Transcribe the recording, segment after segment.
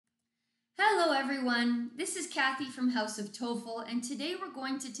Hello everyone, this is Kathy from House of TOEFL, and today we're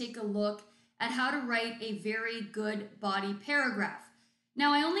going to take a look at how to write a very good body paragraph.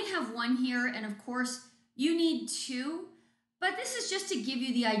 Now I only have one here, and of course you need two, but this is just to give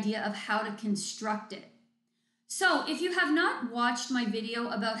you the idea of how to construct it. So if you have not watched my video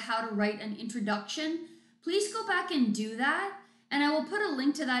about how to write an introduction, please go back and do that, and I will put a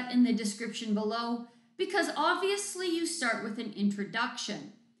link to that in the description below, because obviously you start with an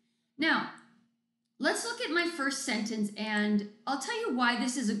introduction. Now, let's look at my first sentence, and I'll tell you why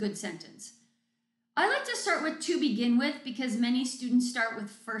this is a good sentence. I like to start with to begin with because many students start with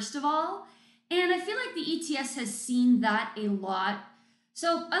first of all, and I feel like the ETS has seen that a lot.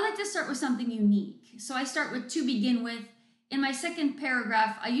 So I like to start with something unique. So I start with to begin with. In my second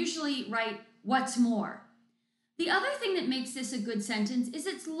paragraph, I usually write what's more. The other thing that makes this a good sentence is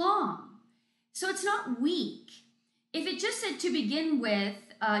it's long. So it's not weak. If it just said to begin with,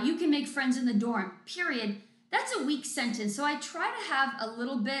 you can make friends in the dorm, period, that's a weak sentence. So I try to have a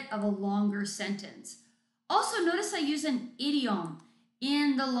little bit of a longer sentence. Also, notice I use an idiom,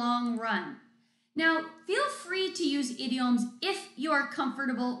 in the long run. Now, feel free to use idioms if you are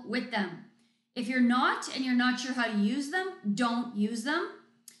comfortable with them. If you're not and you're not sure how to use them, don't use them.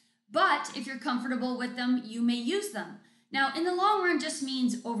 But if you're comfortable with them, you may use them. Now, in the long run just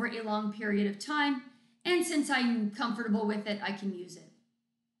means over a long period of time. And since I'm comfortable with it, I can use it.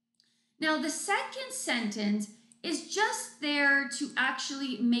 Now, the second sentence is just there to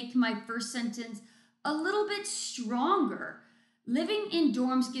actually make my first sentence a little bit stronger. Living in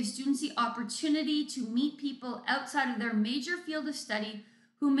dorms gives students the opportunity to meet people outside of their major field of study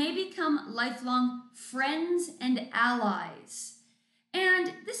who may become lifelong friends and allies.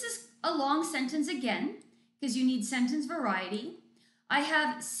 And this is a long sentence again, because you need sentence variety. I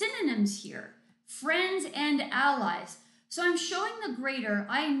have synonyms here. Friends and allies. So I'm showing the grader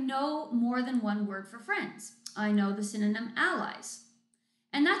I know more than one word for friends. I know the synonym allies.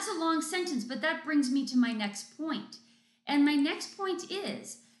 And that's a long sentence, but that brings me to my next point. And my next point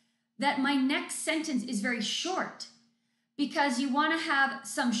is that my next sentence is very short because you want to have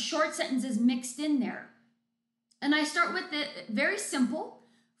some short sentences mixed in there. And I start with it very simple.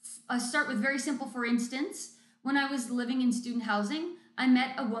 I start with very simple. For instance, when I was living in student housing, I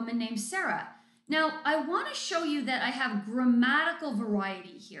met a woman named Sarah. Now, I want to show you that I have grammatical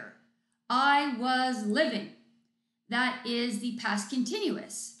variety here. I was living. That is the past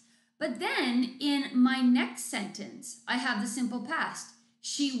continuous. But then in my next sentence, I have the simple past.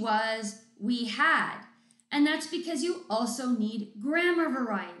 She was, we had. And that's because you also need grammar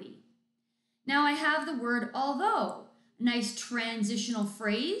variety. Now I have the word although. A nice transitional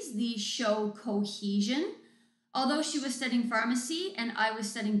phrase. These show cohesion. Although she was studying pharmacy and I was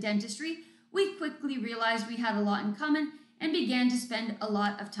studying dentistry, we quickly realized we had a lot in common and began to spend a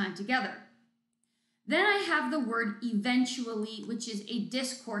lot of time together. Then I have the word eventually, which is a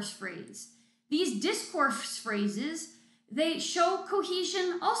discourse phrase. These discourse phrases, they show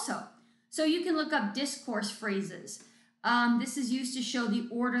cohesion also. So you can look up discourse phrases. This is used to show the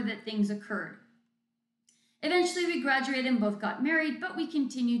order that things occurred. Eventually we graduated and both got married, but we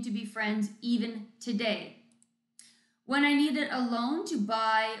continue to be friends even today. When I needed a loan to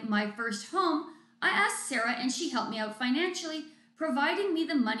buy my first home, I asked Sarah and she helped me out financially, providing me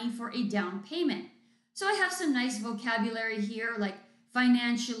the money for a down payment. So I have some nice vocabulary here like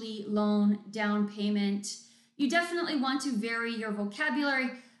financially, loan, down payment. You definitely want to vary your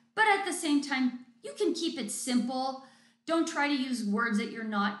vocabulary, but at the same time, you can keep it simple. Don't try to use words that you're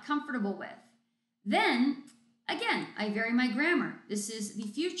not comfortable with. Then, again, I vary my grammar. This is the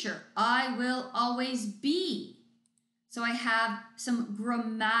future. I will always be. So I have some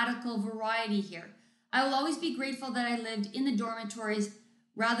grammatical variety here. I will always be grateful that I lived in the dormitories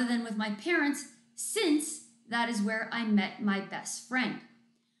rather than with my parents, since that is where I met my best friend.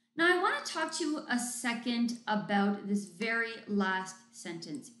 Now I want to talk to you a second about this very last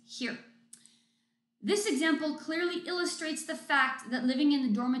sentence here. This example clearly illustrates the fact that living in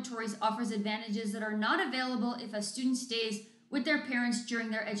the dormitories offers advantages that are not available if a student stays with their parents during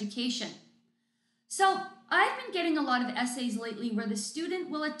their education. So I've been getting a lot of essays lately where the student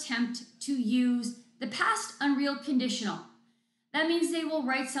will attempt to use the past unreal conditional. That means they will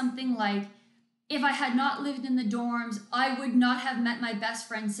write something like, if I had not lived in the dorms, I would not have met my best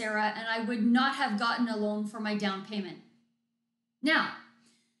friend Sarah and I would not have gotten a loan for my down payment. Now,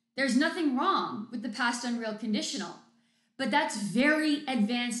 there's nothing wrong with the past unreal conditional, but that's very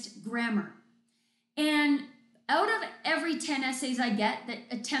advanced grammar. And out of every 10 essays I get that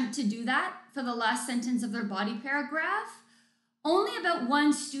attempt to do that for the last sentence of their body paragraph, only about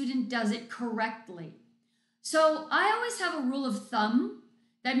one student does it correctly. So I always have a rule of thumb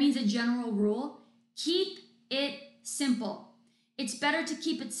That means a general rule. Keep it simple. It's better to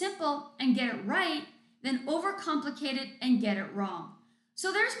keep it simple and get it right than overcomplicate it and get it wrong.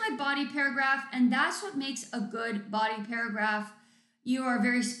 So there's my body paragraph, and that's what makes a good body paragraph. You are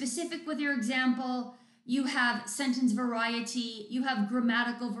very specific with your example. You have sentence variety. You have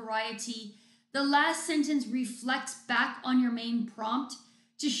grammatical variety. The last sentence reflects back on your main prompt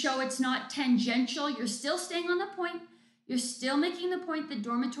to show it's not tangential. You're still staying on the point. You're still making the point that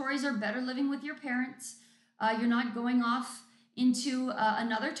dormitories are better living with your parents. You're not going off into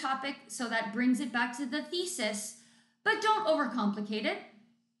another topic, so that brings it back to the thesis. But don't overcomplicate it.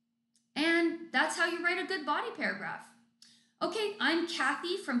 And that's how you write a good body paragraph. Okay, I'm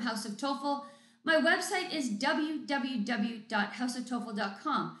Kathy from House of TOEFL. My website is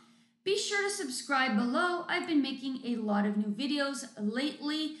www.houseoftoefl.com. Be sure to subscribe below. I've been making a lot of new videos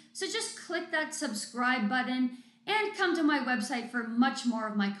lately, so just click that subscribe button and come to my website for much more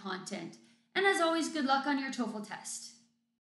of my content. And as always, good luck on your TOEFL test.